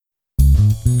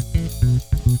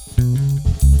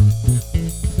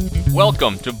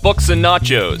Welcome to Books and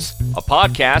Nachos, a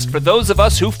podcast for those of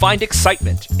us who find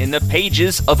excitement in the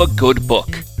pages of a good book.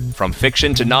 From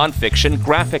fiction to nonfiction,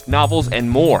 graphic novels, and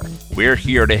more, we're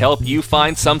here to help you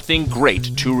find something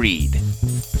great to read.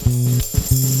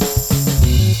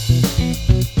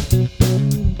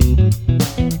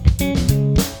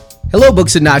 Hello,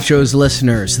 Books and Nachos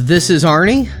listeners. This is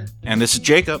Arnie. And this is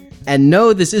Jacob. And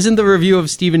no, this isn't the review of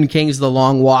Stephen King's The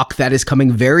Long Walk. That is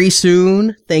coming very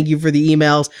soon. Thank you for the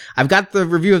emails. I've got the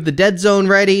review of The Dead Zone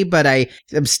ready, but I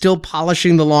am still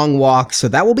polishing The Long Walk, so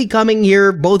that will be coming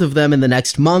here, both of them, in the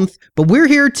next month. But we're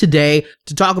here today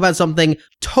to talk about something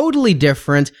totally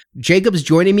different. Jacob's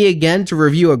joining me again to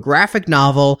review a graphic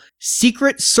novel,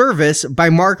 Secret Service by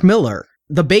Mark Millar,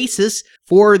 the basis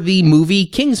for the movie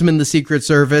Kingsman: The Secret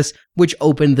Service, which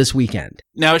opened this weekend.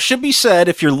 Now, it should be said,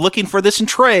 if you're looking for this in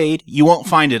trade, you won't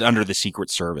find it under the Secret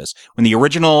Service. When the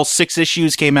original 6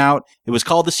 issues came out, it was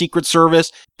called the Secret Service.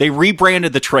 They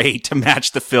rebranded the trade to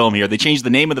match the film here. They changed the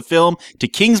name of the film to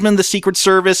Kingsman: The Secret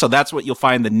Service, so that's what you'll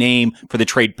find the name for the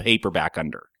trade paperback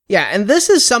under. Yeah, and this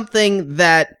is something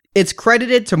that it's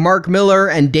credited to Mark Millar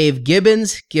and Dave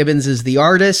Gibbons. Gibbons is the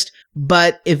artist.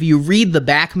 But if you read the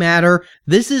back matter,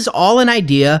 this is all an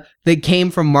idea that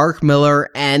came from Mark Millar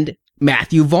and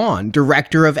Matthew Vaughn,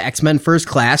 director of X-Men First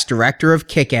Class, director of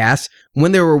Kick-Ass.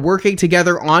 When they were working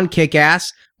together on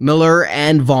Kick-Ass, Millar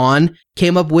and Vaughn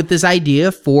came up with this idea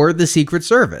for the Secret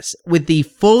Service, with the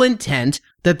full intent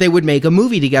that they would make a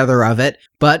movie together of it,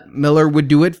 but Millar would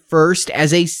do it first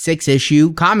as a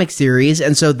 6-issue comic series,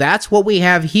 and so that's what we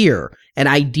have here. An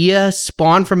idea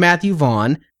spawned from Matthew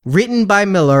Vaughn, written by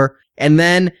Millar, and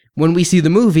then when we see the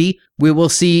movie, we will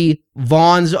see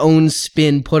Vaughn's own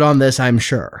spin put on this, I'm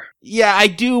sure. Yeah, I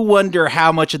do wonder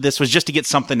how much of this was just to get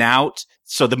something out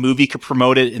so the movie could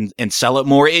promote it and sell it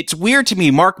more. It's weird to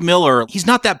me. Mark Millar, he's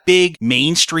not that big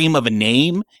mainstream of a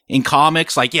name in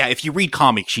comics. Like, yeah, if you read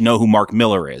comics, you know who Mark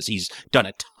Millar is. He's done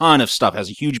a ton of stuff, has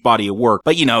a huge body of work.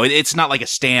 But, you know, it's not like a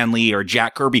Stan Lee or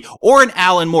Jack Kirby or an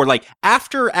Alan Moore. Like,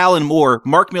 after Alan Moore,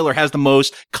 Mark Millar has the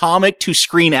most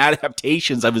comic-to-screen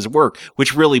adaptations of his work,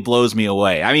 which really blows me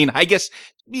away. I mean, I guess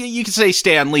you could say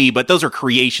Stan Lee, but those are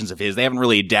creations of his. They haven't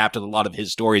really adapted a lot of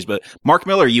his stories. But Mark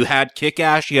Millar, you had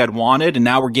Kick-Ass, you had Wanted, and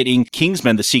now we're getting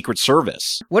Kingsman: The Secret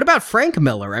Service. What about Frank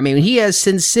Miller? I mean, he has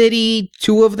Sin City,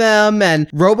 2 of them, and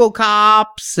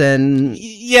RoboCops, and...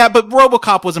 Yeah, but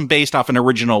RoboCop wasn't based off an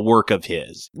original work of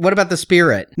his. What about The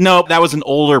Spirit? No, that was an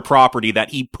older property that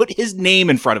he put his name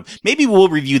in front of. Maybe we'll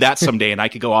review that someday and I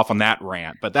could go off on that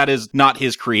rant, but that is not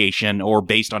his creation or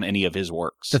based on any of his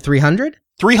works. The 300?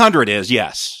 300 is,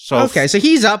 yes. So okay, so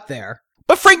he's up there.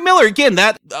 But Frank Miller, again,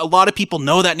 that a lot of people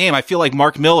know that name. I feel like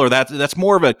Mark Millar, that's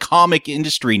more of a comic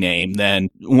industry name than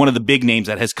one of the big names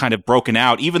that has kind of broken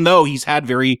out, even though he's had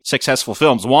very successful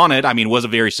films. Wanted, I mean, was a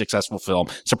very successful film.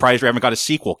 Surprised we haven't got a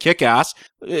sequel. Kick-Ass,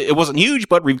 it wasn't huge,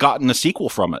 but we've gotten a sequel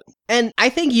from it. And I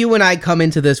think you and I come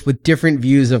into this with different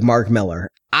views of Mark Millar.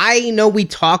 I know we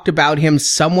talked about him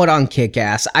somewhat on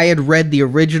Kick-Ass. I had read the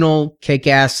original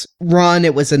Kick-Ass run.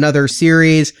 It was another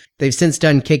series. They've since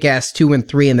done Kick-Ass 2 and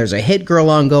 3, and there's a Hit Girl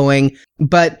ongoing.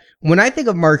 But when I think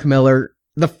of Mark Millar,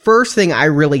 the first thing I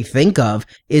really think of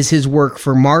is his work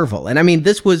for Marvel. And I mean,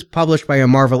 this was published by a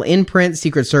Marvel imprint.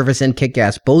 Secret Service and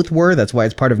Kick-Ass both were. That's why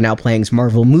it's part of Now Playing's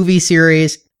Marvel movie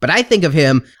series. But I think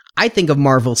of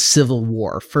Marvel's Civil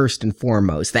War, first and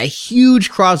foremost. That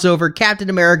huge crossover, Captain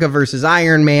America versus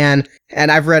Iron Man.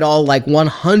 And I've read all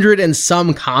 100 and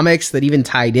some comics that even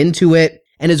tied into it.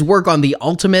 And his work on the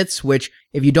Ultimates, which,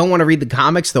 if you don't want to read the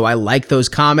comics, though I like those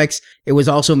comics, it was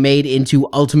also made into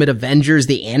Ultimate Avengers,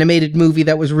 the animated movie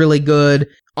that was really good.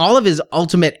 All of his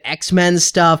Ultimate X-Men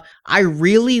stuff, I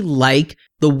really like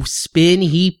the spin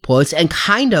he puts and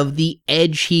kind of the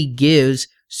edge he gives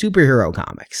superhero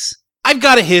comics. I've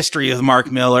got a history with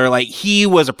Mark Millar. He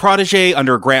was a protege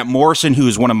under Grant Morrison,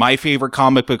 who's one of my favorite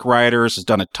comic book writers, has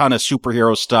done a ton of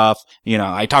superhero stuff. You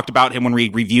know, I talked about him when we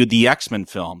reviewed the X-Men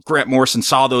film. Grant Morrison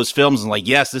saw those films and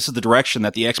yes, this is the direction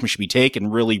that the X-Men should be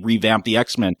taken, really revamp the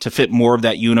X-Men to fit more of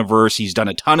that universe. He's done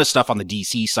a ton of stuff on the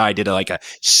DC side, did a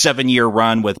 7-year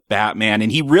run with Batman.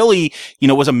 And he really,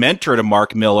 was a mentor to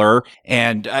Mark Millar.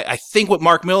 And I think what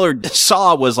Mark Millar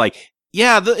saw was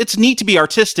yeah, it's neat to be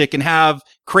artistic and have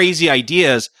crazy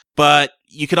ideas, but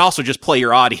you could also just play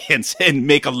your audience and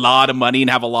make a lot of money and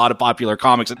have a lot of popular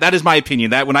comics. That is my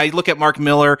opinion. That when I look at Mark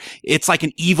Millar, it's like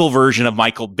an evil version of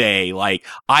Michael Bay. Like,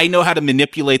 I know how to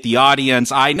manipulate the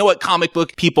audience. I know what comic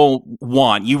book people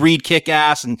want. You read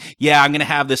Kick-Ass and yeah, I'm going to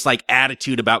have this like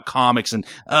attitude about comics and,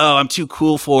 oh, I'm too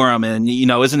cool for them. And, you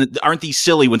know, aren't these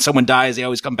silly? When someone dies, they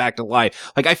always come back to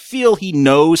life. Like, I feel he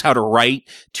knows how to write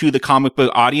to the comic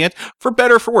book audience, for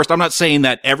better or for worse. I'm not saying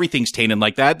that everything's tainted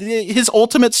like that. His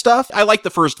Ultimate stuff, I like the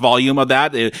first volume of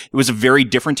that. It was a very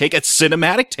different take, a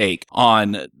cinematic take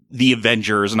on the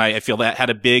Avengers. And I feel that had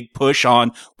a big push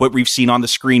on what we've seen on the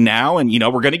screen now. And, you know,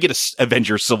 we're going to get a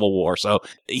Avengers Civil War. So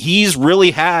he's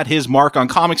really had his mark on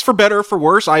comics, for better or for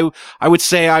worse. I would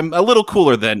say I'm a little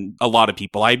cooler than a lot of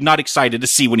people. I'm not excited to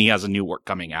see when he has a new work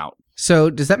coming out. So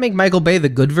does that make Michael Bay the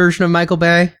good version of Michael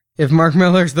Bay? If Mark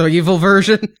Millar's the evil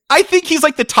version? I think he's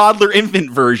like the toddler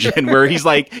infant version where he's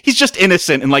just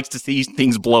innocent and likes to see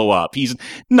things blow up. He's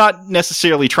not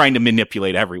necessarily trying to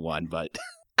manipulate everyone, but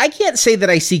I can't say that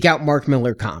I seek out Mark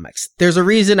Millar comics. There's a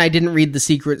reason I didn't read The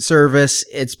Secret Service.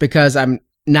 It's because I'm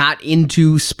not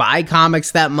into spy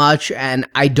comics that much and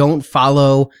I don't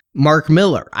follow Mark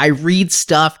Millar. I read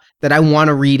stuff that I want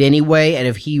to read anyway, and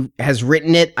if he has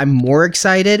written it, I'm more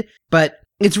excited. But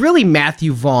it's really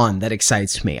Matthew Vaughn that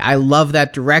excites me. I love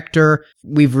that director.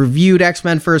 We've reviewed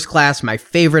X-Men First Class, my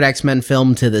favorite X-Men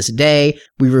film to this day.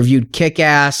 We reviewed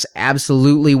Kick-Ass,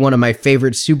 absolutely one of my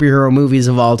favorite superhero movies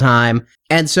of all time.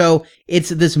 And so it's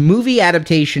this movie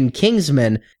adaptation,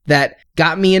 Kingsman, that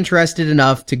got me interested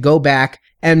enough to go back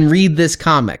and read this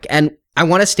comic. And I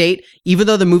want to state, even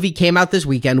though the movie came out this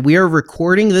weekend, we are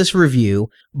recording this review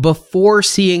before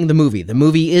seeing the movie. The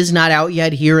movie is not out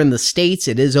yet here in the States.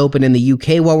 It is open in the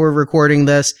UK while we're recording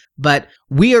this, but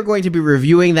we are going to be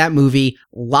reviewing that movie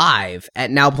live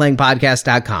at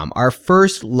nowplayingpodcast.com. Our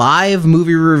first live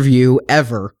movie review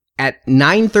ever at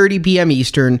 9:30 p.m.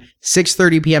 Eastern,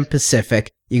 6:30 p.m.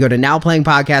 Pacific. You go to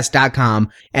nowplayingpodcast.com,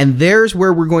 and there's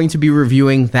where we're going to be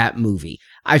reviewing that movie.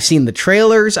 I've seen the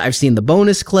trailers. I've seen the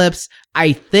bonus clips.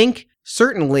 I think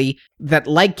certainly that,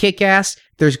 like Kick-Ass,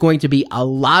 there's going to be a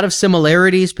lot of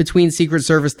similarities between Secret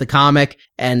Service the comic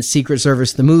and Secret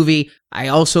Service the movie. I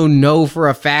also know for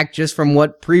a fact, just from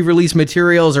what pre-release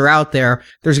materials are out there,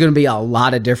 there's going to be a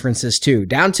lot of differences too,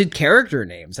 down to character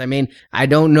names. I mean, I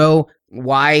don't know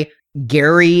why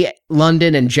Gary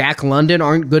London and Jack London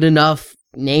aren't good enough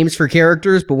names for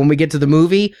characters, but when we get to the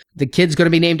movie, the kid's going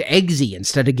to be named Eggsy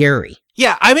instead of Gary.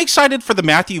 Yeah, I'm excited for the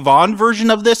Matthew Vaughn version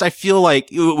of this. I feel like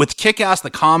with Kick-Ass, the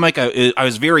comic, I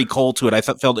was very cold to it. I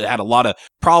felt it had a lot of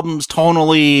problems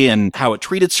tonally and how it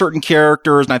treated certain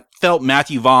characters. And I felt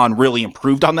Matthew Vaughn really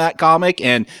improved on that comic.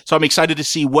 And so I'm excited to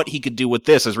see what he could do with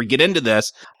this as we get into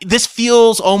this. This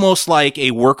feels almost like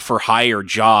a work for hire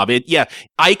job.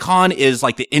 Icon is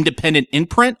like the independent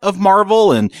imprint of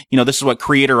Marvel. And, you know, this is what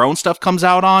creator-owned stuff comes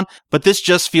out on. But this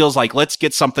just feels like, let's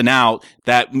get something out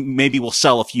that maybe will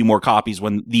sell a few more copies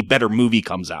when the better movie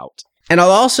comes out. And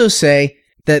I'll also say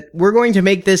that we're going to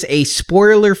make this a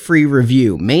spoiler-free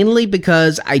review, mainly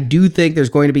because I do think there's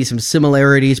going to be some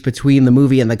similarities between the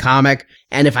movie and the comic.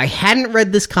 And if I hadn't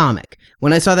read this comic,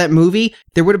 when I saw that movie,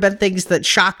 there would have been things that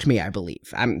shocked me, I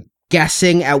believe. I'm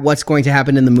guessing at what's going to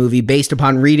happen in the movie based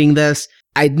upon reading this.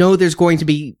 I know there's going to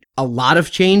be a lot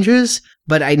of changes,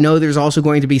 but I know there's also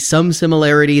going to be some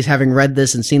similarities having read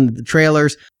this and seen the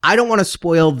trailers. I don't want to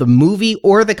spoil the movie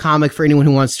or the comic for anyone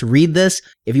who wants to read this.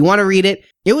 If you want to read it,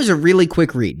 it was a really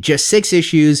quick read, just 6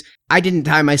 issues. I didn't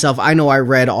time myself. I know I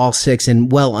read all 6 in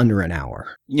well under an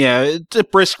hour. Yeah, it's a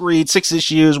brisk read, 6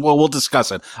 issues. Well, we'll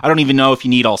discuss it. I don't even know if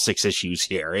you need all 6 issues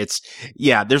here.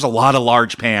 There's a lot of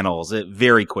large panels.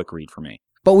 Very quick read for me.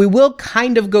 But we will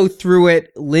kind of go through it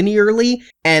linearly,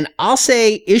 and I'll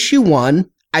say issue 1,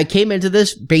 I came into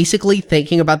this basically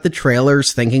thinking about the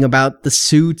trailers, thinking about the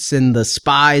suits and the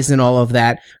spies and all of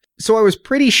that. So I was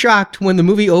pretty shocked when the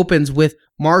movie opens with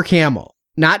Mark Hamill.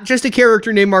 Not just a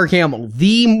character named Mark Hamill,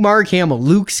 the Mark Hamill,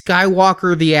 Luke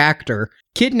Skywalker, the actor,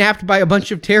 kidnapped by a bunch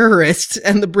of terrorists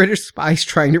and the British spies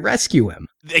trying to rescue him.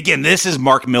 Again, this is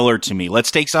Mark Millar to me.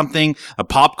 Let's take something, a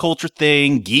pop culture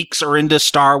thing. Geeks are into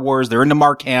Star Wars. They're into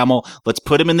Mark Hamill. Let's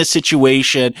put him in this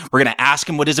situation. We're going to ask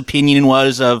him what his opinion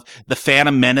was of the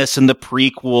Phantom Menace and the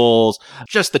prequels.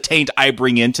 Just the taint I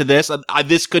bring into this.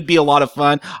 This could be a lot of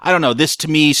fun. I don't know. This to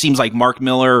me seems like Mark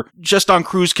Millar just on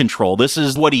cruise control. This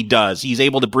is what he does. He's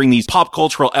able to bring these pop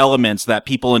cultural elements that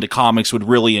people into comics would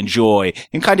really enjoy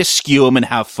and kind of skew them and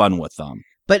have fun with them.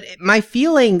 But my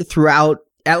feeling throughout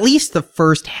at least the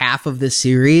first half of this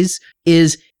series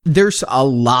is there's a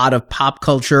lot of pop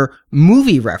culture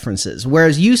movie references.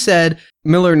 Whereas you said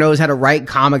Miller knows how to write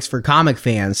comics for comic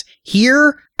fans.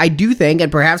 Here, I do think,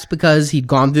 and perhaps because he'd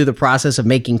gone through the process of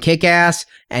making Kick-Ass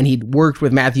and he'd worked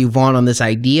with Matthew Vaughn on this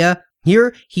idea,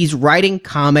 here he's writing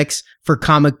comics for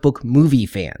comic book movie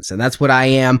fans. And that's what I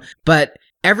am. But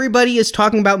everybody is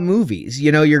talking about movies.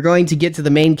 You know, you're going to get to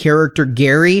the main character,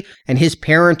 Gary, and his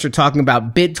parents are talking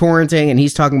about BitTorrenting, and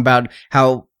he's talking about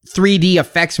how 3D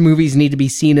effects movies need to be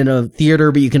seen in a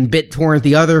theater, but you can BitTorrent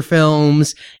the other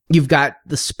films. You've got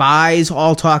the spies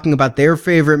all talking about their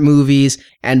favorite movies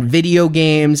and video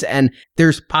games, and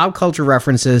there's pop culture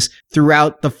references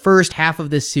throughout the first half of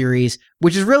this series,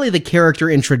 which is really the character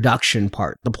introduction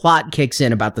part. The plot kicks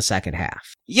in about the second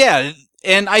half. Yeah.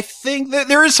 And I think that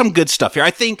there is some good stuff here. I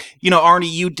think,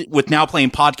 Arnie, with Now Playing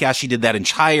Podcasts, you did that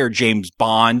entire James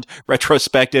Bond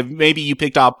retrospective. Maybe you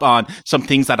picked up on some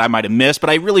things that I might have missed, but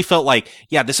I really felt like,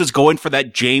 yeah, this is going for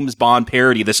that James Bond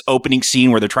parody, this opening scene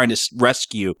where they're trying to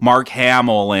rescue Mark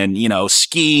Hamill and,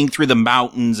 skiing through the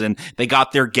mountains, and they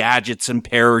got their gadgets and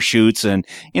parachutes, and,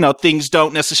 things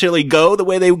don't necessarily go the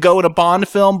way they would go in a Bond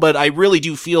film, but I really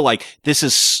do feel like this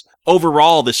is...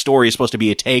 Overall, this story is supposed to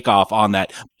be a takeoff on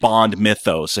that Bond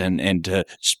mythos and to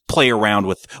play around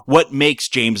with what makes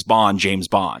James Bond James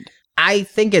Bond. I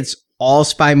think it's all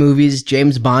spy movies.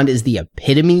 James Bond is the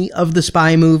epitome of the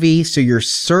spy movie, so you're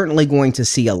certainly going to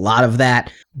see a lot of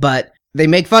that, but they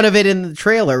make fun of it in the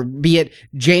trailer, be it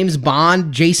James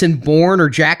Bond, Jason Bourne, or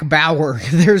Jack Bauer.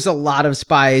 There's a lot of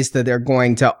spies that they're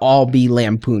going to all be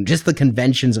lampooned, just the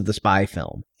conventions of the spy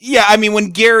film. Yeah, I mean, when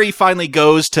Gary finally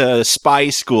goes to spy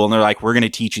school and they're like, we're going to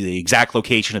teach you the exact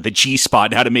location of the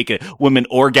G-spot and how to make a woman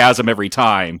orgasm every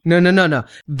time. No.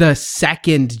 The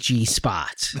second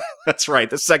G-spot. That's right,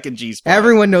 the second G-spot.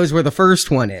 Everyone knows where the first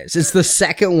one is. It's the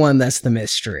second one that's the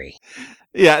mystery.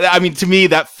 Yeah, I mean, to me,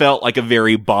 that felt like a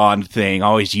very Bond thing,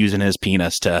 always using his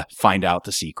penis to find out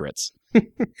the secrets.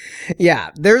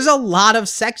 Yeah, there's a lot of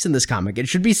sex in this comic. It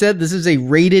should be said this is a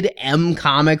rated M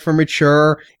comic for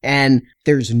mature, and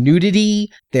there's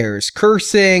nudity, there's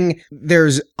cursing,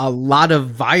 there's a lot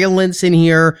of violence in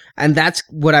here, and that's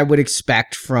what I would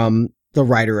expect from the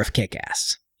writer of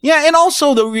Kick-Ass. Yeah, and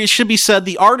also, it should be said,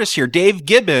 the artist here, Dave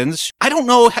Gibbons, I don't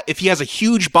know if he has a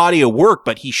huge body of work,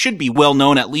 but he should be well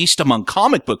known, at least among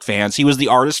comic book fans. He was the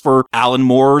artist for Alan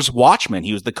Moore's Watchmen.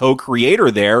 He was the co-creator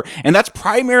there, and that's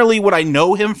primarily what I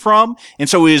know him from. And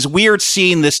so it is weird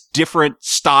seeing this different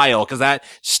style, because that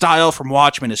style from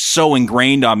Watchmen is so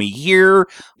ingrained on me. Here,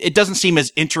 it doesn't seem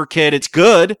as intricate. It's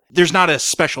good. There's not a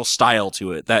special style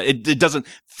to it. That it doesn't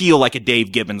feel like a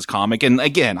Dave Gibbons comic. And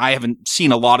again, I haven't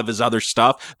seen a lot of his other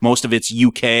stuff. Most of it's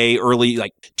UK, early,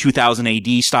 like 2000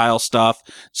 AD style stuff.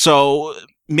 So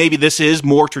maybe this is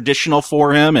more traditional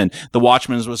for him, and the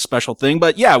Watchmen was a special thing.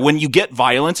 But yeah, when you get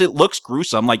violence, it looks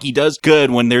gruesome. Like, he does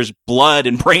good when there's blood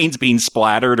and brains being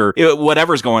splattered or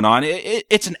whatever's going on.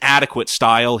 It's an adequate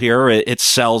style here. It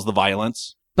sells the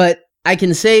violence. But I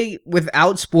can say,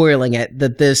 without spoiling it,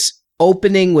 that this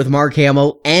opening with Mark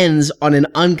Hamill ends on an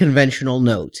unconventional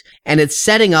note. And it's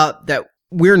setting up that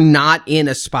we're not in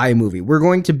a spy movie. We're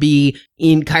going to be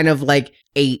in kind of like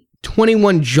a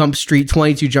 21 Jump Street,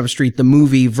 22 Jump Street, the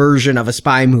movie version of a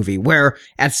spy movie, where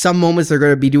at some moments they're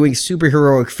going to be doing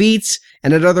superheroic feats,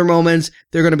 and at other moments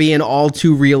they're going to be in all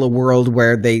too real a world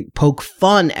where they poke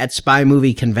fun at spy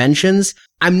movie conventions.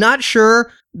 I'm not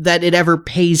sure that it ever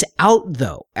pays out,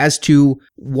 though, as to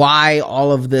why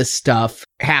all of this stuff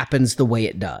happens the way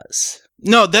it does.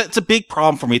 No, that's a big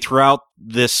problem for me throughout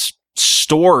this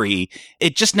story.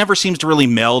 It just never seems to really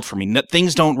meld for me.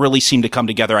 Things don't really seem to come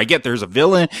together. I get there's a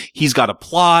villain, he's got a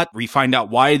plot, we find out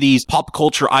why these pop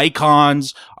culture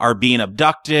icons are being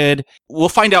abducted. We'll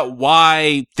find out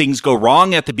why things go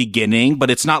wrong at the beginning,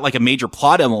 but it's not like a major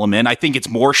plot element. I think it's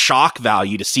more shock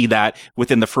value to see that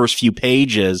within the first few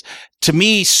pages. To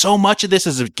me, so much of this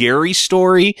is a Gary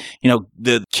story.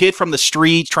 The kid from the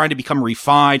street trying to become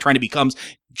refined, trying to become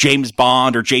James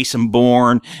Bond or Jason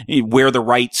Bourne, wear the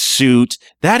right suit.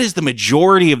 That is the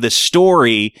majority of the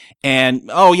story. And,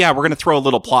 oh yeah, we're going to throw a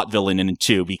little plot villain in it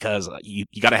too, because you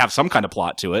got to have some kind of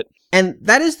plot to it. And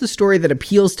that is the story that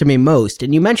appeals to me most.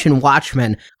 And you mentioned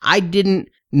Watchmen. I didn't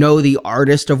know the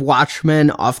artist of Watchmen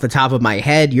off the top of my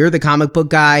head. You're the comic book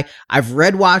guy. I've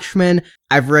read Watchmen.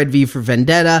 I've read V for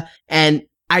Vendetta. And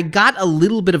I got a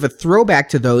little bit of a throwback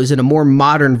to those in a more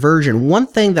modern version. One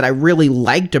thing that I really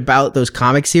liked about those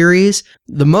comic series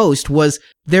the most was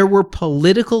there were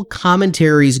political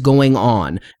commentaries going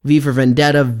on. V for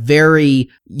Vendetta, very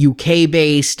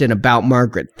UK-based and about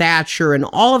Margaret Thatcher and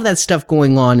all of that stuff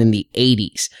going on in the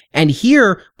 80s. And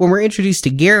here, when we're introduced to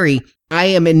Gary, I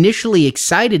am initially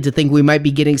excited to think we might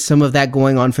be getting some of that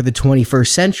going on for the 21st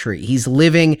century. He's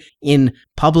living in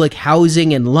public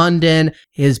housing in London.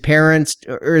 His parents,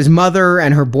 or his mother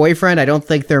and her boyfriend, I don't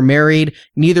think they're married.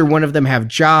 Neither one of them have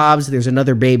jobs. There's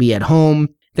another baby at home.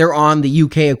 They're on the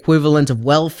UK equivalent of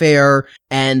welfare.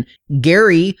 And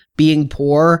Gary, being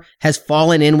poor, has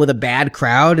fallen in with a bad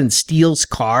crowd and steals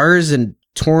cars and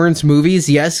torrents movies.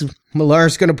 Yes,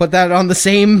 Millar's going to put that on the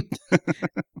same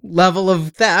level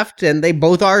of theft, and they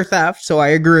both are theft, so I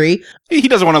agree. He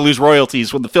doesn't want to lose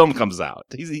royalties when the film comes out.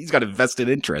 He's got a vested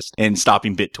interest in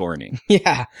stopping BitTorrenting.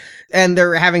 Yeah, and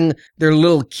they're having their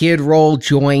little kid roll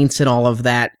joints and all of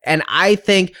that. And I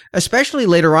think, especially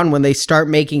later on when they start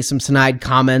making some snide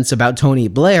comments about Tony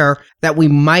Blair, that we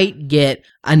might get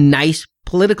a nice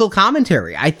political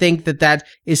commentary. I think that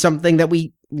is something that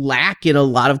we lack in a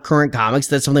lot of current comics.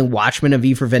 That's something Watchmen and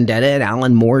V for Vendetta and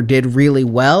Alan Moore did really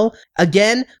well.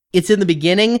 Again, it's in the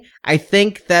beginning. I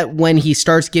think that when he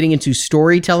starts getting into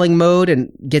storytelling mode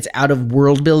and gets out of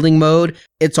world building mode,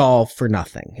 it's all for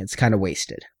nothing. It's kind of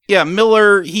wasted. Yeah,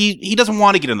 Miller, he doesn't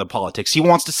want to get into politics. He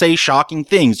wants to say shocking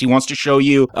things. He wants to show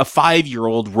you a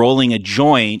 5-year-old rolling a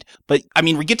joint. But, I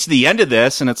mean, we get to the end of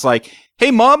this and it's like, hey,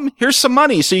 Mom, here's some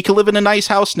money so you can live in a nice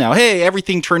house now. Hey,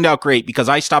 everything turned out great because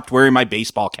I stopped wearing my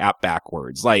baseball cap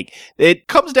backwards. Like, it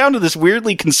comes down to this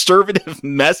weirdly conservative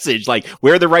message, like,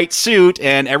 wear the right suit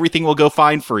and everything will go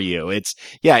fine for you.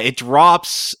 It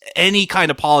drops any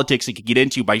kind of politics it could get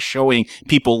into by showing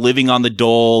people living on the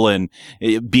dole and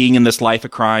being in this life of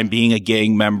crime, being a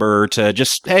gang member, to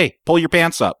just, hey, pull your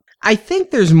pants up. I think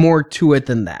there's more to it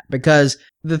than that, because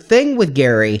the thing with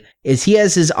Gary is he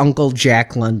has his uncle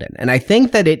Jack London, and I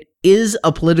think that it is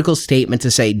a political statement to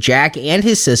say Jack and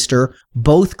his sister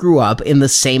both grew up in the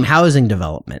same housing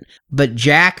development, but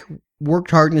Jack worked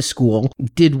hard in school,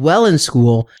 did well in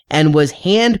school, and was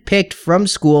handpicked from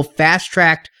school,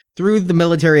 fast-tracked through the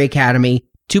military academy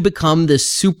to become the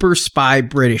super spy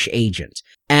British agent.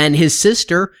 And his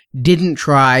sister didn't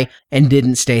try and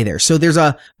didn't stay there. So there's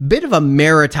a bit of a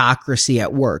meritocracy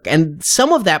at work. And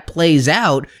some of that plays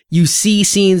out. You see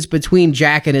scenes between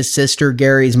Jack and his sister,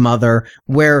 Gary's mother,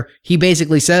 where he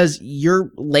basically says, you're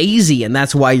lazy and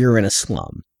that's why you're in a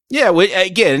slum. Yeah,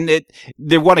 again,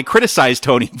 they want to criticize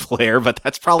Tony Blair, but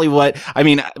that's probably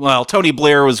Tony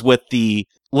Blair was with the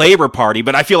Labour Party,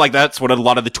 but I feel like that's what a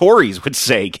lot of the Tories would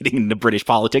say getting into British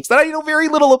politics that I know very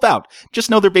little about. Just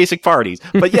know their basic parties.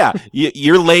 But yeah,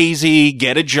 you're lazy,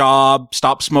 get a job,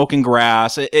 stop smoking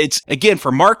grass. It's, again,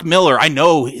 for Mark Millar, I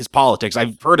know his politics.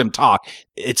 I've heard him talk.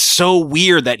 It's so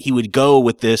weird that he would go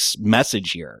with this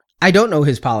message here. I don't know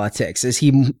his politics. Is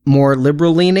he more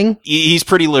liberal leaning? He's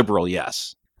pretty liberal,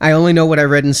 yes. I only know what I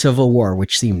read in Civil War,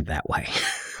 which seemed that way.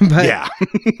 But yeah.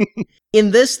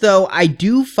 In this, though, I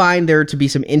do find there to be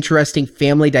some interesting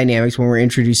family dynamics when we're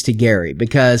introduced to Gary,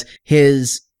 because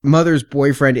his mother's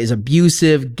boyfriend is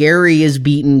abusive, Gary is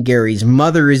beaten, Gary's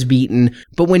mother is beaten.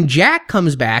 But when Jack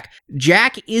comes back,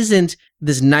 Jack isn't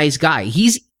this nice guy.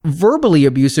 He's verbally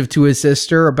abusive to his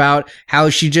sister about how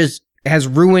she just has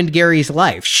ruined Gary's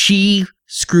life. She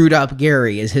screwed up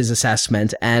Gary is his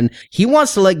assessment, and he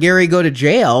wants to let Gary go to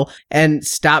jail and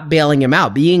stop bailing him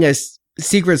out. Being a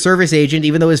Secret Service agent,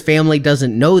 even though his family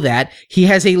doesn't know that, he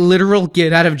has a literal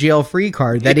get out of jail free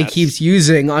card that he keeps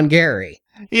using on Gary.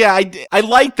 Yeah, I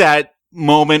like that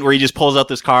moment where he just pulls out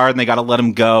this card and they got to let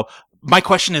him go. My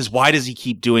question is, why does he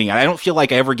keep doing it? I don't feel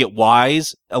like I ever get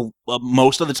wise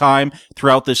most of the time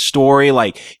throughout this story.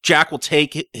 Like, Jack will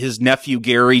take his nephew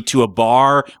Gary to a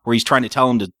bar where he's trying to tell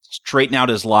him to straighten out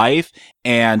his life,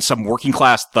 and some working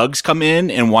class thugs come in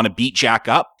and want to beat Jack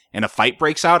up. And a fight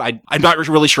breaks out. I'm not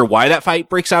really sure why that fight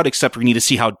breaks out, except we need to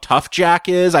see how tough Jack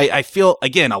is. I feel,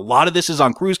 again, a lot of this is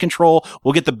on cruise control.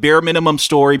 We'll get the bare minimum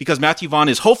story because Matthew Vaughn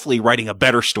is hopefully writing a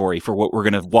better story for what we're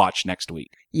going to watch next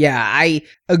week. Yeah, I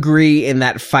agree in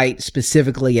that fight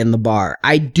specifically in the bar.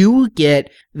 I do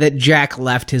get that Jack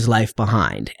left his life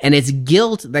behind, and it's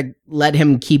guilt that let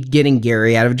him keep getting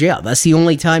Gary out of jail. That's the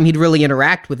only time he'd really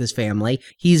interact with his family.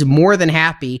 He's more than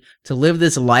happy to live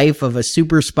this life of a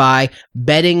super spy,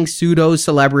 betting pseudo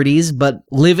celebrities, but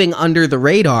living under the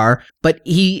radar, but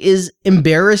he is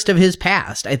embarrassed of his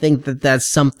past. I think that that's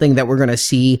something that we're going to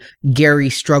see Gary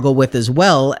struggle with as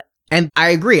well. And I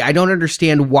agree. I don't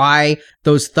understand why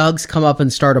those thugs come up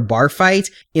and start a bar fight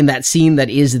in that scene that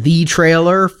is the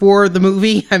trailer for the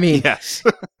movie. I mean, yes.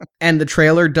 And the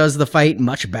trailer does the fight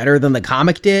much better than the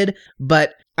comic did.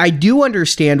 But I do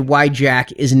understand why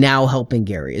Jack is now helping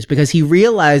Gary, is because he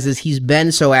realizes he's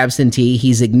been so absentee,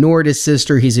 he's ignored his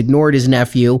sister, he's ignored his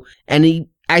nephew, and he,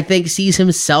 I think, sees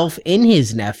himself in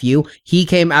his nephew. He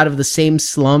came out of the same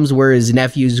slums where his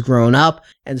nephew's grown up,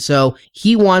 and so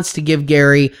he wants to give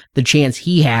Gary the chance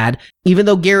he had. Even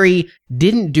though Gary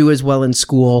didn't do as well in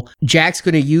school, Jack's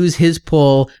going to use his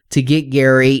pull to get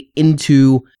Gary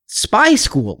into spy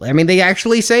school. I mean, they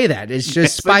actually say that. It's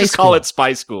just spy school. Call it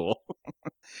spy school.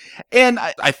 And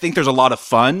I think there's a lot of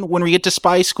fun when we get to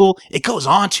spy school. It goes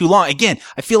on too long. Again,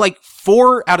 I feel like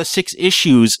 4 out of 6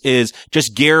 issues is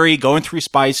just Gary going through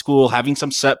spy school, having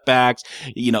some setbacks,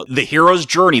 you know, the hero's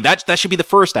journey. That should be the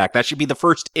first act. That should be the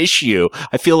first issue.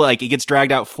 I feel like it gets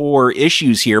dragged out 4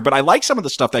 issues here, but I like some of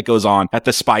the stuff that goes on at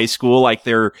the spy school. Like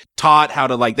they're taught how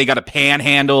to, like, they got to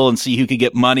panhandle and see who could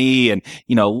get money and,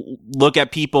 you know, look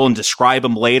at people and describe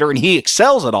them later. And he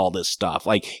excels at all this stuff.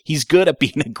 Like he's good at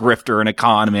being a grifter and a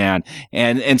con man.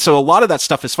 And so a lot of that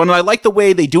stuff is fun. And I like the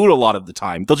way they do it a lot of the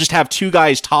time. They'll just have 2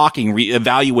 guys talking,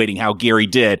 evaluating how Gary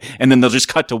did, and then they'll just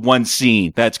cut to one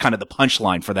scene that's kind of the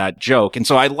punchline for that joke. And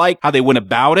so I like how they went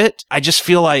about it. I just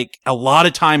feel like a lot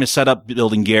of time is set up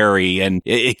building Gary, and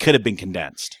it could have been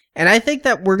condensed. And I think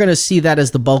that we're going to see that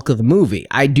as the bulk of the movie.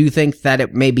 I do think that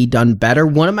it may be done better.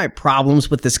 One of my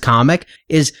problems with this comic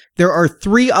is there are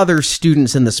 3 other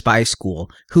students in the spy school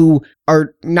who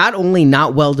are not only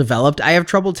not well developed, I have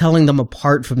trouble telling them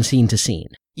apart from scene to scene.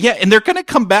 Yeah, and they're going to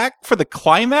come back for the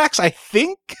climax, I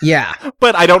think. Yeah.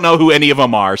 But I don't know who any of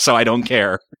them are, so I don't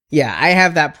care. Yeah, I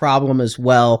have that problem as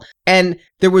well. And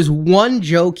there was one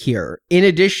joke here, in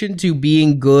addition to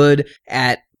being good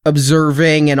at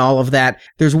observing and all of that,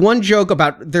 there's one joke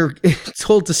about they're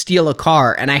told to steal a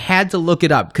car, and I had to look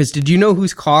it up, because did you know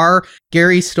whose car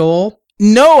Gary stole?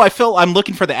 No, I'm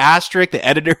looking for the asterisk, the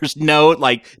editor's note,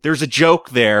 like, there's a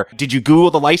joke there. Did you Google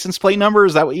the license plate number?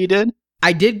 Is that what you did?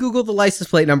 I did Google the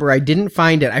license plate number. I didn't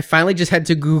find it. I finally just had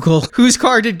to Google whose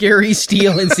car did Gary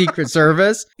steal in Secret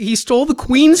Service. He stole the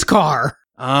Queen's car.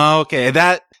 Oh, okay.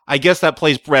 I guess that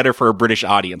plays better for a British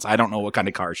audience. I don't know what kind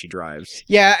of car she drives.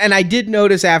 Yeah, and I did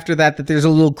notice after that there's a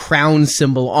little crown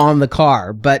symbol on the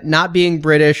car, but not being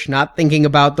British, not thinking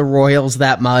about the royals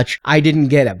that much, I didn't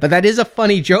get it. But that is a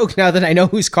funny joke now that I know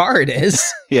whose car it is.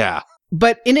 Yeah.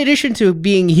 But in addition to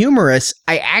being humorous,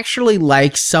 I actually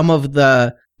like some of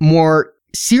the more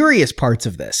serious parts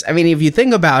of this. I mean, if you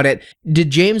think about it, did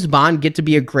James Bond get to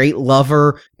be a great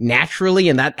lover naturally,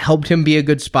 and that helped him be a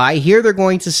good spy? Here they're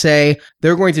going to say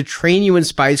they're going to train you in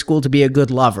spy school to be a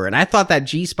good lover. And I thought that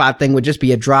G-spot thing would just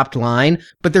be a dropped line,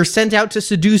 but they're sent out to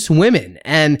seduce women.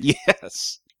 And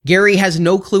yes, Gary has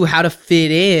no clue how to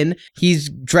fit in. He's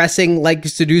dressing like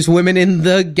seduce women in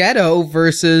the ghetto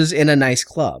versus in a nice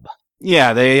club.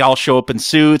 Yeah, they all show up in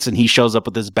suits, and he shows up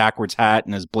with his backwards hat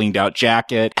and his blinged out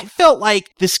jacket. I felt like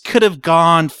this could have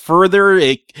gone further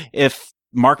if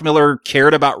Mark Millar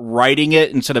cared about writing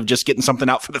it instead of just getting something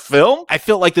out for the film. I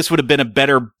feel like this would have been a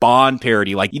better Bond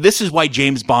parody. Like, this is why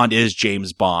James Bond is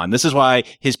James Bond. This is why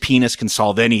his penis can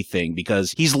solve anything,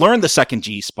 because he's learned the second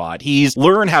G-spot. He's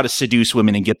learned how to seduce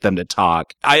women and get them to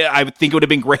talk. I would think it would have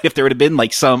been great if there would have been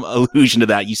like some allusion to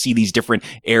that. You see these different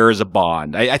eras of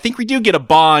Bond. I think we do get a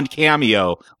Bond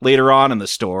cameo later on in the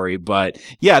story, but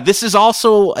yeah, this is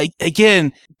also,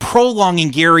 again,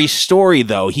 prolonging Gary's story,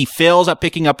 though. He fails at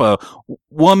picking up a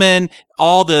woman.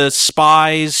 All the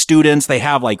spies, students, they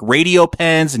have like radio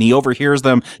pens, and he overhears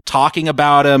them talking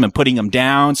about him and putting him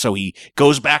down. So he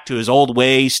goes back to his old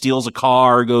ways, steals a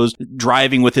car, goes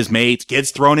driving with his mates,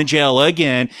 gets thrown in jail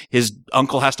again. His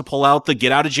uncle has to pull out the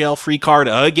get out of jail free card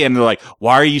again. They're like,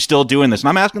 why are you still doing this? And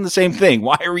I'm asking the same thing.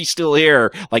 Why are we still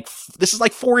here? Like, this is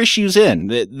like 4 issues in.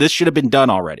 This should have been done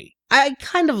already. I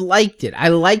kind of liked it. I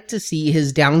like to see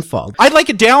his downfall. I'd like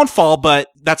a downfall, but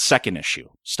that's second issue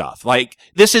stuff. Like,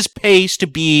 this is paced to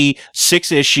be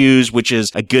 6 issues, which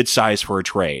is a good size for a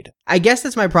trade. I guess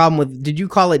that's my problem with, did you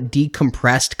call it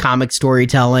decompressed comic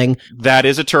storytelling? That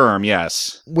is a term,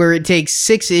 yes. Where it takes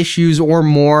 6 issues or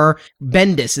more.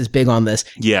 Bendis is big on this.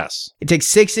 Yes. It takes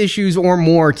 6 issues or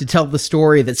more to tell the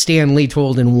story that Stan Lee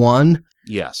told in 1.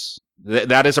 Yes.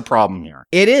 That is a problem here.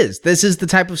 It is. This is the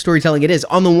type of storytelling it is.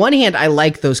 On the one hand, I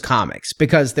like those comics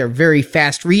because they're very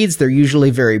fast reads. They're usually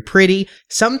very pretty.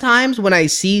 Sometimes when I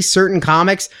see certain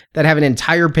comics that have an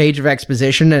entire page of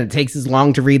exposition and it takes as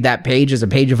long to read that page as a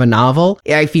page of a novel,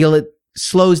 I feel it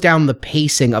slows down the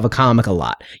pacing of a comic a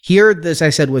lot. Here, this I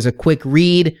said was a quick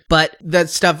read, but that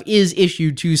stuff is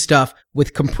issue 2 stuff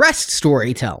with compressed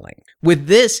storytelling. With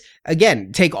this,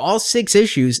 again, take all 6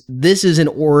 issues, this is an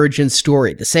origin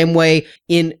story. The same way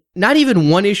in not even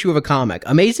one issue of a comic.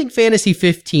 Amazing Fantasy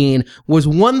 15 was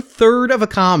 1/3 of a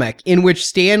comic in which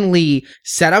Stan Lee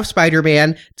set up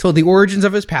Spider-Man, told the origins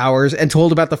of his powers, and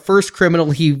told about the first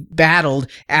criminal he battled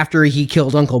after he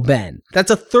killed Uncle Ben.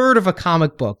 That's 1/3 of a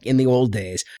comic book in the old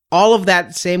days. All of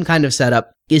that same kind of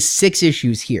setup is 6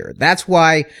 issues here. That's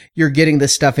why you're getting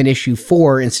this stuff in issue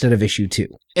 4 instead of issue 2.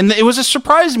 And it was a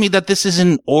surprise to me that this is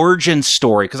an origin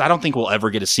story, because I don't think we'll ever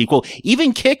get a sequel.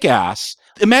 Even Kick-Ass.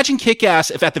 Imagine Kick-Ass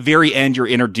if at the very end you're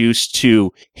introduced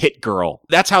to Hit Girl.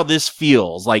 That's how this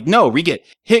feels. Like, no, we get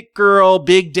Hit Girl,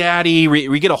 Big Daddy,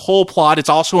 we get a whole plot. It's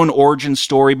also an origin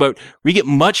story, but we get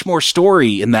much more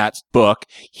story in that book.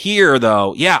 Here,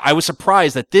 though, yeah, I was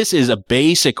surprised that this is a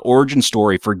basic origin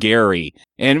story for Gary.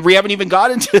 And we haven't even got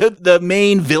into the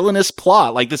main villainous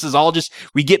plot. Like, this is all just,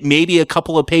 we get maybe a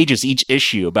couple of pages each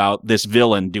issue about this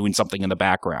villain doing something in the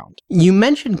background. You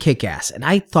mentioned Kick-Ass, and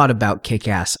I thought about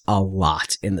Kick-Ass a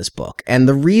lot in this book. And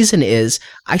the reason is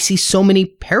I see so many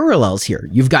parallels here.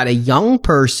 You've got a young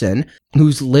person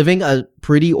who's living a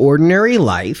pretty ordinary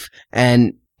life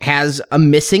and has a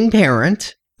missing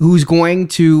parent who's going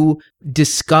to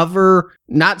discover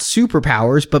not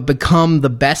superpowers, but become the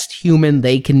best human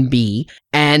they can be,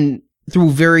 and through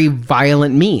very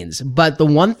violent means. But the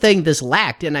one thing this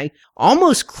lacked, and I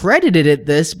almost credited it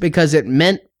this because it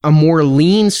meant a more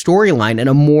lean storyline and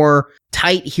a more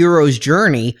tight hero's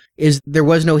journey, is there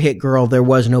was no Hit Girl, there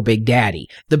was no Big Daddy.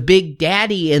 The Big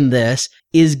Daddy in this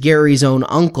is Gary's own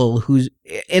uncle, who's,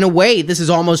 in a way, this is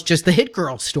almost just the Hit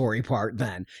Girl story part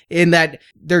then, in that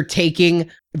they're taking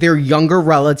their younger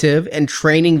relative and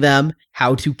training them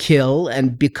how to kill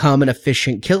and become an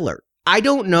efficient killer. I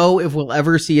don't know if we'll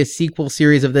ever see a sequel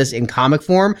series of this in comic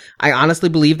form. I honestly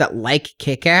believe that, like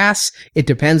Kick-Ass, it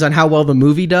depends on how well the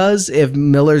movie does if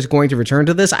Miller's going to return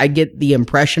to this. I get the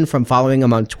impression from following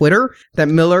him on Twitter that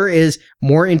Miller is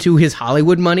more into his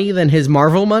Hollywood money than his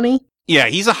Marvel money. Yeah,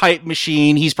 he's a hype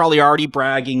machine. He's probably already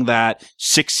bragging that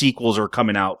 6 sequels are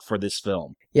coming out for this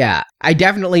film. Yeah, I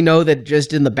definitely know that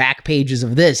just in the back pages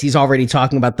of this, he's already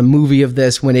talking about the movie of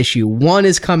this when issue 1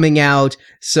 is coming out.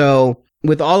 So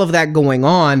with all of that going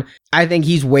on, I think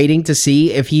he's waiting to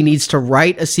see if he needs to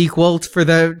write a sequel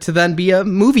to then be a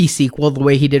movie sequel the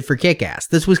way he did for Kick-Ass.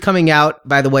 This was coming out,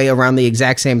 by the way, around the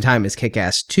exact same time as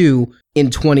Kick-Ass 2 in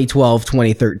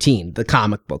 2012-2013, the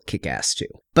comic book Kick-Ass 2.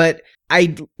 But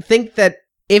I think that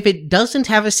if it doesn't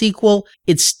have a sequel,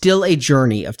 it's still a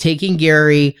journey of taking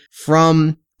Gary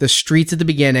from the streets at the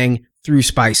beginning through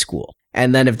spy school.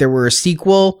 And then if there were a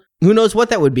sequel, who knows what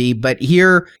that would be, but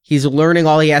here he's learning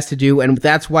all he has to do, and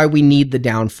that's why we need the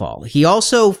downfall. He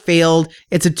also failed,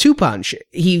 it's a 2-punch.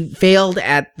 He failed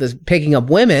at the picking up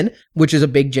women, which is a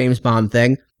big James Bond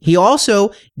thing. He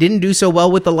also didn't do so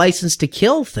well with the License to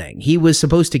Kill thing. He was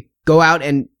supposed to go out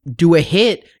and do a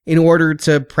hit in order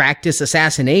to practice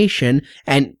assassination,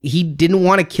 and he didn't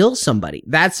want to kill somebody.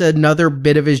 That's another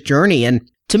bit of his journey, and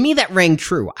to me, that rang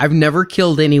true. I've never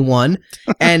killed anyone.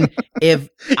 And if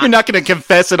you're not going to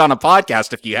confess it on a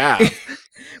podcast if you have.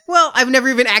 Well, I've never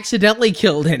even accidentally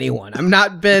killed anyone. I've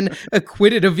not been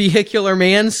acquitted of vehicular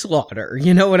manslaughter.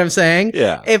 You know what I'm saying?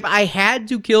 Yeah. If I had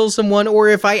to kill someone or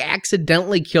if I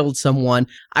accidentally killed someone,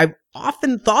 I've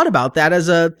often thought about that as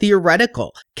a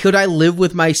theoretical. Could I live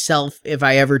with myself if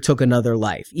I ever took another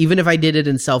life? Even if I did it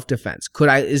in self-defense,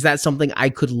 is that something I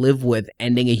could live with,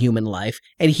 ending a human life?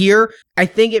 And here, I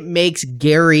think it makes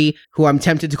Gary, who I'm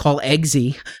tempted to call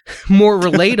Eggsy, more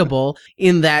relatable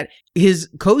in that his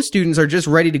co-students are just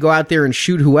ready to go out there and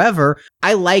shoot whoever.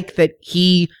 I like that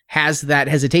he has that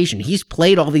hesitation. He's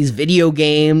played all these video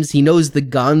games. He knows the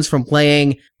guns from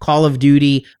playing Call of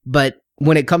Duty, but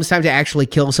when it comes time to actually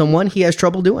kill someone, he has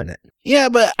trouble doing it. Yeah,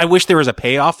 but I wish there was a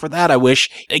payoff for that. I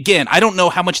wish, again, I don't know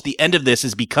how much the end of this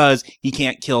is because he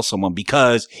can't kill someone,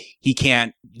 because he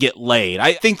can't get laid.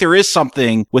 I think there is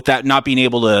something with that not being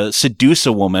able to seduce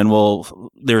a woman.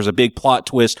 Well, there's a big plot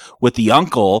twist with the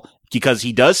uncle because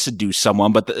he does seduce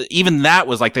someone, but even that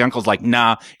was like the uncle's like,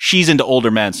 nah, she's into older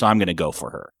men, so I'm going to go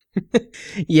for her.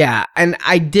 Yeah, and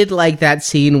I did like that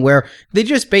scene where they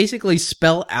just basically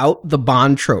spell out the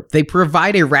Bond trope. They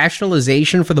provide a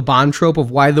rationalization for the Bond trope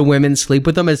of why the women sleep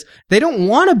with them, as they don't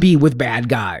want to be with bad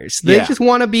guys. They just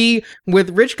want to be with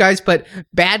rich guys, but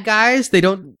bad guys, they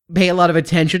don't pay a lot of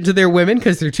attention to their women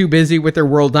because they're too busy with their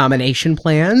world domination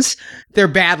plans. They're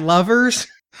bad lovers.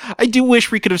 I do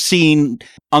wish we could have seen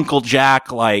Uncle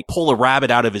Jack, like, pull a rabbit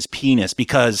out of his penis,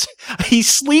 because he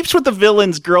sleeps with the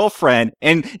villain's girlfriend,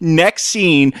 and next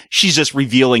scene, she's just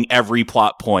revealing every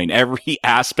plot point, every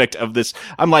aspect of this.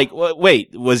 I'm like,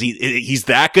 wait, he's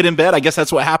that good in bed? I guess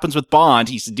that's what happens with Bond.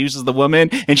 He seduces the woman,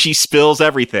 and she spills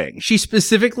everything. She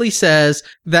specifically says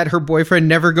that her boyfriend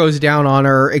never goes down on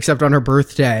her except on her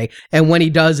birthday, and when he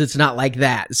does, it's not like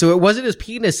that. So it wasn't his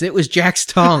penis, it was Jack's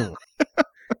tongue.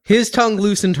 His tongue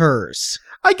loosened hers.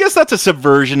 I guess that's a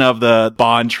subversion of the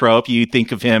Bond trope. You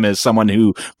think of him as someone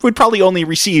who would probably only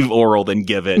receive oral than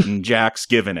give it, and Jack's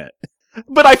given it.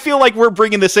 But I feel like we're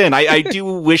bringing this in. I do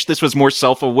wish this was more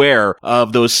self-aware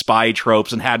of those spy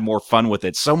tropes and had more fun with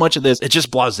it. So much of this, it's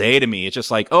just blasé to me. It's just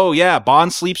like, oh yeah,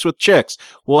 Bond sleeps with chicks.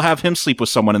 We'll have him sleep with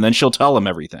someone and then she'll tell him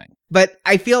everything. But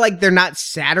I feel like they're not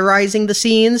satirizing the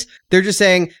scenes. They're just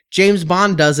saying, James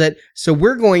Bond does it, so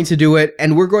we're going to do it,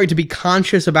 and we're going to be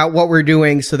conscious about what we're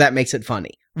doing, so that makes it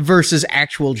funny. Versus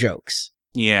actual jokes.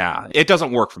 Yeah, it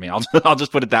doesn't work for me. I'll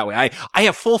just put it that way. I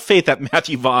have full faith that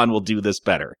Matthew Vaughn will do this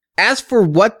better. As for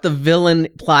what the villain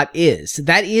plot is,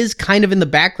 that is kind of in the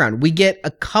background. We get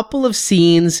a couple of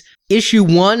scenes. Issue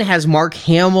 1 has Mark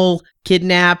Hamill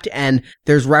kidnapped, and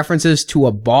there's references to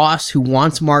a boss who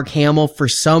wants Mark Hamill for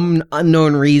some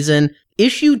unknown reason.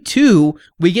 Issue 2,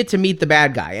 we get to meet the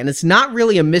bad guy, and it's not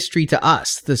really a mystery to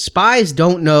us. The spies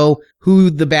don't know who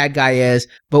the bad guy is,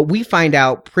 but we find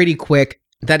out pretty quick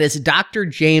that it's Dr.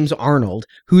 James Arnold,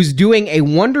 who's doing a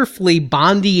wonderfully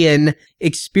Bondian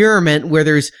experiment where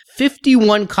there's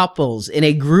 51 couples in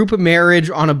a group marriage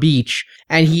on a beach,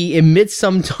 and he emits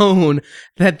some tone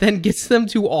that then gets them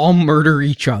to all murder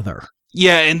each other.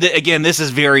 Yeah, and again, this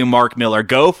is very Mark Millar.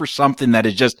 Go for something that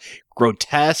is just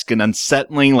grotesque and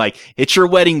unsettling, like it's your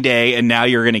wedding day and now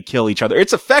you're going to kill each other.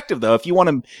 It's effective though. If you want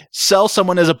to sell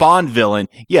someone as a Bond villain,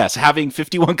 yes, having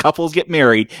 51 couples get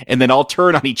married and then all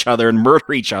turn on each other and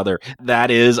murder each other,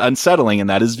 that is unsettling and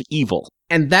that is evil.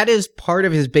 And that is part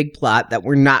of his big plot that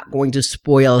we're not going to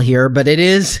spoil here, but it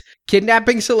is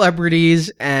kidnapping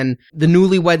celebrities and the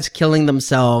newlyweds killing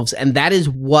themselves. And that is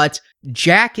what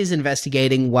Jack is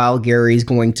investigating while Gary's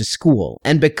going to school.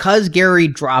 And because Gary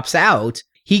drops out,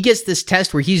 he gets this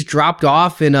test where he's dropped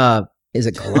off in is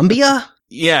it Colombia?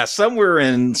 Yeah, somewhere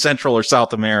in Central or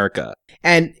South America.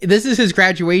 And this is his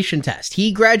graduation test.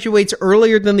 He graduates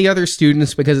earlier than the other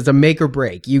students because it's a make or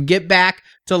break. You get back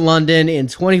to London in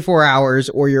 24 hours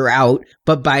or you're out.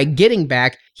 But by getting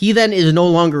back, he then is no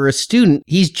longer a student.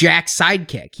 He's Jack's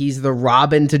sidekick. He's the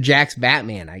Robin to Jack's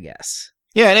Batman, I guess.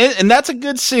 Yeah, and that's a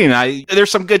good scene.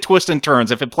 There's some good twists and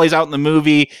turns. If it plays out in the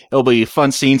movie, it'll be a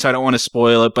fun scene, so I don't want to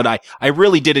spoil it. But I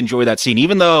really did enjoy that scene.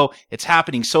 Even though it's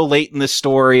happening so late in this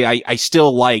story, I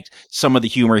still liked some of the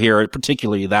humor here,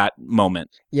 particularly that moment.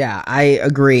 Yeah, I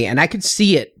agree. And I could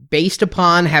see it. Based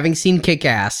upon having seen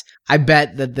Kick-Ass, I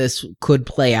bet that this could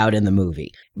play out in the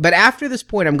movie. But after this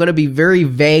point, I'm going to be very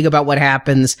vague about what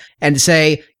happens and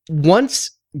say,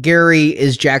 once Gary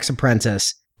is Jack's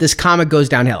apprentice, this comic goes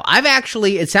downhill.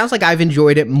 It sounds like I've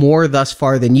enjoyed it more thus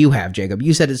far than you have, Jacob.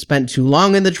 You said it spent too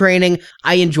long in the training.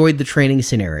 I enjoyed the training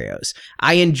scenarios.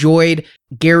 I enjoyed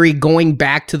Gary going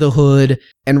back to the hood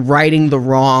and righting the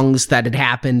wrongs that had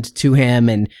happened to him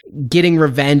and getting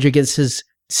revenge against his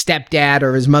stepdad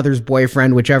or his mother's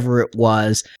boyfriend, whichever it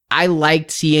was. I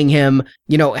liked seeing him,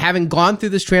 having gone through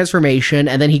this transformation,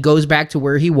 and then he goes back to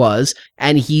where he was,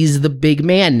 and he's the big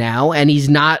man now, and he's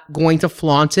not going to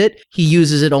flaunt it. He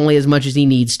uses it only as much as he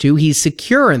needs to. He's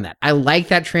secure in that. I like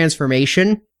that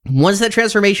transformation. Once that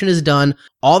transformation is done,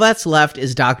 all that's left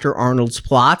is Dr. Arnold's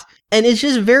plot, and it's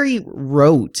just very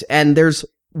rote, and there's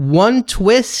one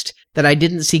twist that I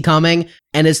didn't see coming,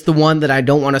 and it's the one that I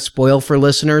don't want to spoil for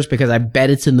listeners because I bet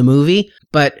it's in the movie.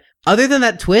 But other than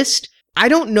that twist, I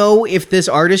don't know if this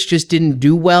artist just didn't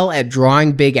do well at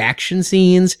drawing big action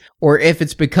scenes, or if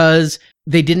it's because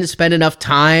they didn't spend enough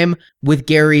time with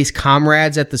Gary's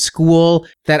comrades at the school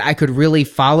that I could really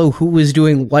follow who was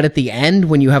doing what at the end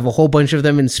when you have a whole bunch of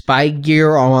them in spy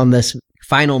gear all on this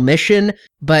final mission.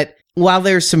 But while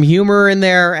there's some humor in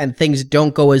there and things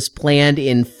don't go as planned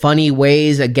in funny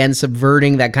ways, again,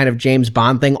 subverting that kind of James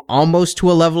Bond thing almost to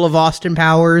a level of Austin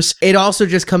Powers, it also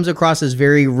just comes across as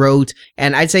very rote.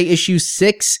 And I'd say issue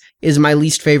 6 is my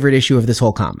least favorite issue of this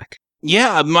whole comic.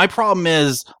 Yeah, my problem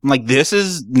is, I'm like,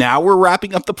 now we're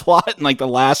wrapping up the plot in like the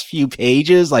last few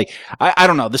pages. Like, I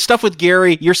don't know. The stuff with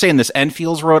Gary, you're saying this end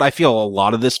feels wrote. I feel a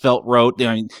lot of this felt wrote.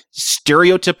 I mean,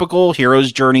 stereotypical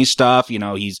hero's journey stuff.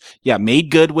 He's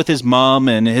made good with his mom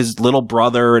and his little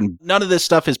brother, and none of this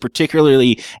stuff has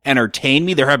particularly entertained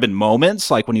me. There have been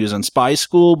moments like when he was in spy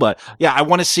school, but yeah, I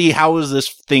want to see how is this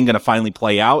thing going to finally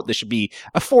play out. This should be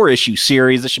a 4-issue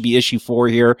series. This should be issue 4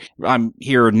 here. I'm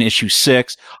here in issue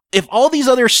 6. If all these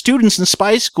other students in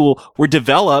spy school were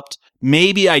developed,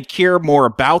 maybe I'd care more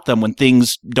about them when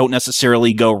things don't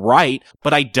necessarily go right,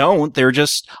 but I don't. They're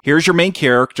just, here's your main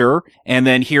character, and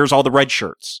then here's all the red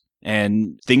shirts,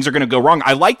 and things are going to go wrong.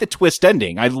 I like the twist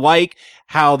ending. I like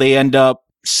how they end up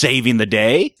saving the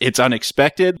day. It's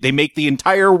unexpected. They make the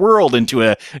entire world into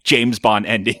a James Bond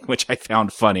ending, which I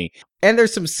found funny. And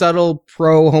there's some subtle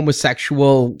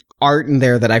pro-homosexual art in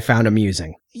there that I found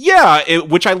amusing. Yeah,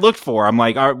 which I looked for. I'm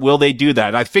like, will they do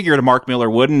that? I figured Mark Miller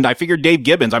wouldn't. I figured Dave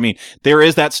Gibbons. I mean, there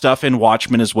is that stuff in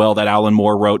Watchmen as well that Alan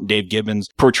Moore wrote and Dave Gibbons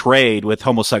portrayed with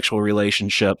homosexual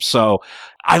relationships. So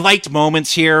I liked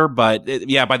moments here, but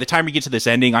by the time we get to this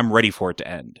ending, I'm ready for it to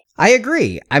end. I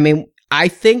agree. I mean, I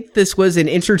think this was an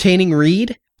entertaining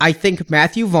read. I think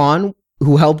Matthew Vaughn,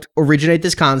 who helped originate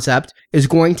this concept, is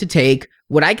going to take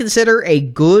what I consider a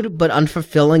good but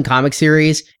unfulfilling comic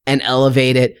series and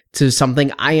elevate it to something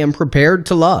I am prepared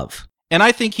to love. And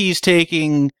I think he's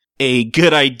taking a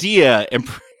good idea and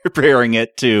preparing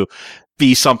it to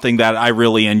be something that I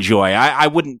really enjoy. I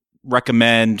wouldn't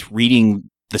recommend reading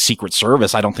The Secret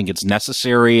Service. I don't think it's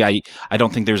necessary. I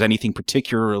don't think there's anything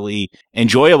particularly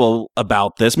enjoyable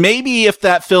about this. Maybe if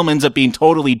that film ends up being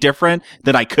totally different,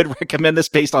 then I could recommend this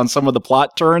based on some of the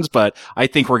plot turns, but I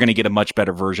think we're going to get a much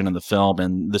better version of the film,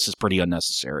 and this is pretty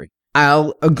unnecessary.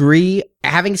 I'll agree.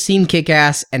 Having seen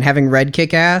Kick-Ass and having read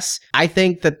Kick-Ass, I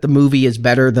think that the movie is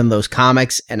better than those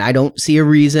comics, and I don't see a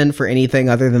reason for anything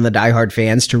other than the diehard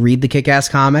fans to read the Kick-Ass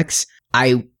comics.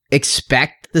 I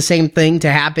expect the same thing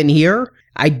to happen here.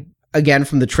 Again,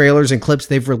 from the trailers and clips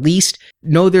they've released,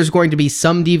 know there's going to be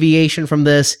some deviation from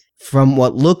this, from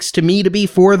what looks to me to be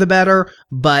for the better,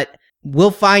 but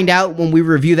we'll find out when we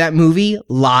review that movie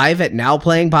live at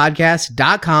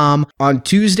nowplayingpodcast.com on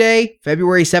Tuesday,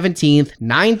 February 17th,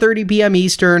 9:30 p.m.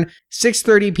 Eastern,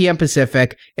 6:30 p.m.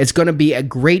 Pacific. It's going to be a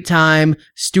great time.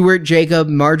 Stuart, Jacob,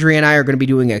 Marjorie, and I are going to be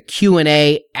doing a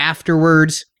Q&A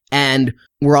afterwards. And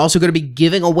we're also going to be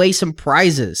giving away some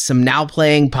prizes, some Now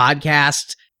Playing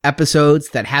podcast episodes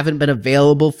that haven't been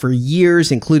available for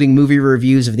years, including movie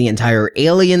reviews of the entire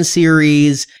Alien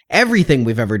series, everything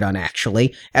we've ever done,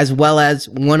 actually, as well as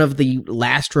one of the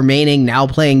last remaining Now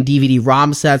Playing DVD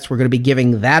ROM sets. We're going to be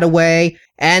giving that away.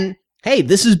 And hey,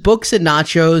 this is Books and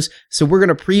Nachos, so we're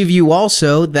going to preview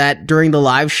also that during the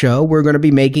live show, we're going to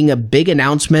be making a big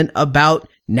announcement about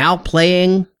Now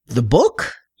Playing the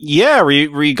book. Yeah,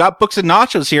 we got Books and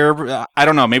Nachos here. I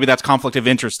don't know. Maybe that's conflict of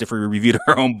interest if we reviewed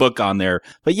our own book on there.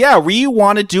 But yeah, we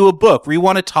want to do a book. We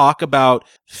want to talk about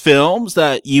films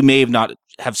that you may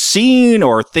have seen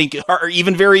or think are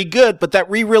even very good, but that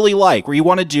we really like. We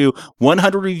want to do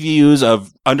 100 reviews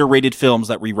of underrated films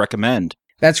that we recommend.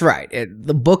 That's right.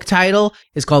 The book title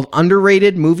is called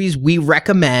Underrated Movies We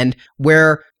Recommend,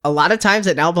 where a lot of times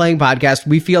at Now Playing Podcast,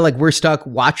 we feel like we're stuck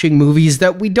watching movies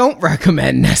that we don't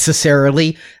recommend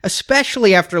necessarily,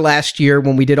 especially after last year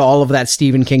when we did all of that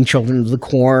Stephen King Children of the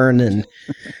Corn and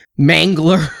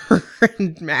Mangler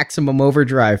and Maximum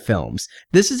Overdrive films.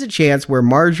 This is a chance where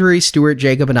Marjorie, Stuart,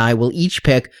 Jacob, and I will each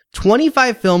pick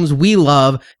 25 films we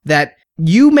love that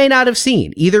you may not have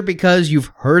seen, either because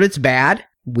you've heard it's bad,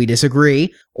 we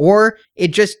disagree, or it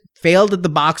just failed at the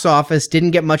box office,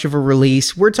 didn't get much of a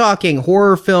release. We're talking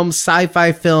horror films,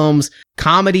 sci-fi films,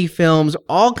 comedy films,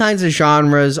 all kinds of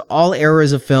genres, all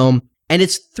eras of film. And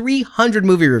it's 300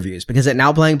 movie reviews because at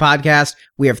Now Playing Podcast,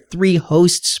 we have 3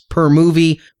 hosts per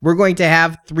movie. We're going to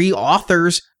have 3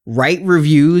 authors write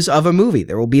reviews of a movie.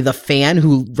 There will be the fan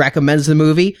who recommends the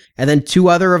movie, and then 2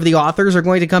 other of the authors are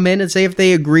going to come in and say if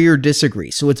they agree or disagree.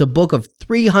 So it's a book of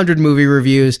 300 movie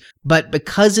reviews, but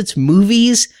because it's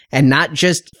movies and not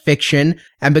just fiction,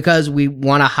 and because we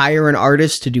want to hire an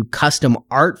artist to do custom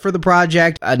art for the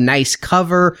project, a nice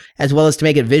cover, as well as to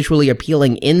make it visually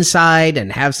appealing inside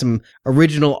and have some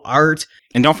original art.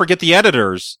 And don't forget the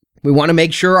editors. We want to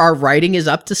make sure our writing is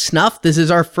up to snuff. This is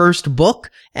our first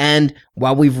book. And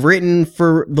while we've written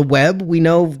for the web, we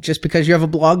know just because you have a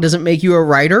blog doesn't make you a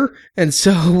writer. And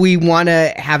so we want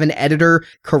to have an editor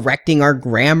correcting our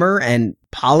grammar and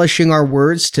polishing our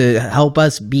words to help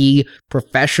us be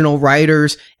professional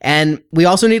writers. And we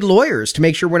also need lawyers to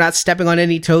make sure we're not stepping on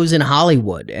any toes in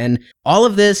Hollywood. And all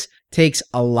of this takes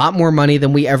a lot more money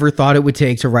than we ever thought it would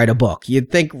take to write a book.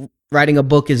 You'd think writing a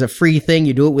book is a free thing.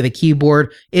 You do it with a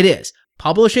keyboard. It is.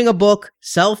 Publishing a book,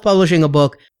 self-publishing a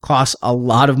book costs a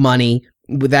lot of money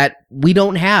that we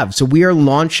don't have. So we are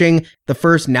launching the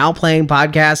first Now Playing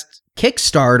Podcast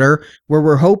Kickstarter, where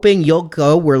we're hoping you'll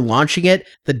go. We're launching it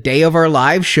the day of our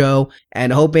live show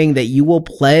and hoping that you will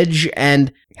pledge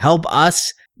and help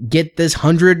us get this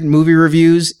 100 movie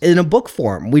reviews in a book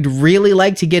form. We'd really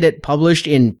like to get it published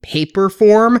in paper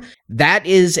form. That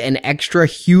is an extra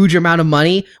huge amount of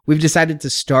money. We've decided to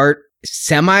start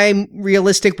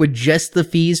semi-realistic with just the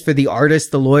fees for the artists,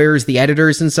 the lawyers, the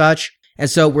editors, and such. And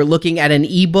so we're looking at an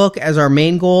ebook as our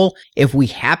main goal. If we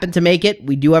happen to make it,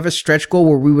 we do have a stretch goal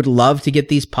where we would love to get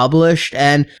these published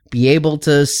and be able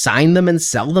to sign them and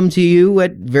sell them to you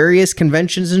at various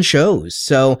conventions and shows.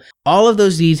 So all of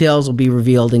those details will be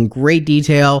revealed in great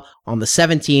detail on the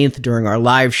 17th during our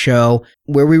live show,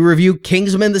 where we review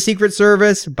Kingsman: The Secret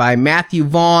Service by Matthew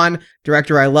Vaughn,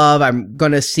 director I love. I'm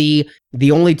going to see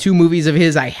the only 2 movies of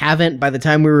his I haven't by the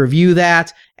time we review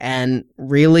that, and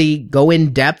really go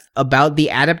in depth about the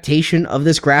adaptation of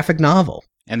this graphic novel.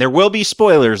 And there will be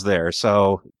spoilers there,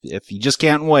 so if you just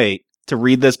can't wait to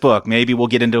read this book, maybe we'll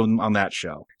get into them on that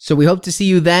show. So we hope to see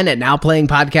you then at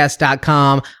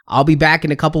nowplayingpodcast.com. I'll be back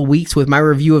in a couple weeks with my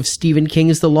review of Stephen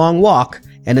King's The Long Walk.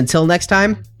 And until next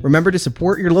time, remember to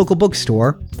support your local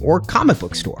bookstore or comic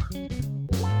book store.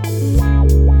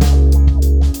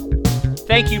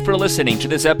 Thank you for listening to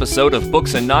this episode of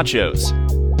Books and Nachos.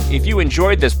 If you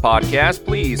enjoyed this podcast,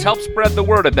 please help spread the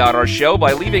word about our show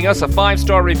by leaving us a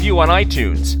 5-star review on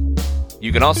iTunes.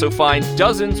 You can also find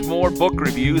dozens more book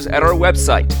reviews at our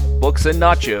website,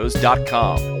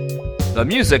 booksandnachos.com. The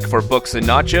music for Books and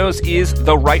Nachos is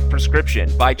The Right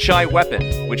Prescription by Chai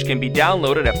Weapon, which can be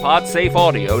downloaded at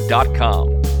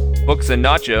podsafeaudio.com. Books and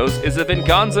Nachos is a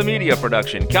Venganza Media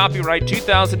production, copyright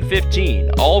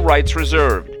 2015, all rights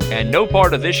reserved, and no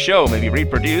part of this show may be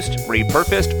reproduced,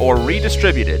 repurposed, or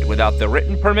redistributed without the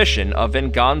written permission of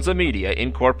Venganza Media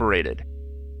Incorporated.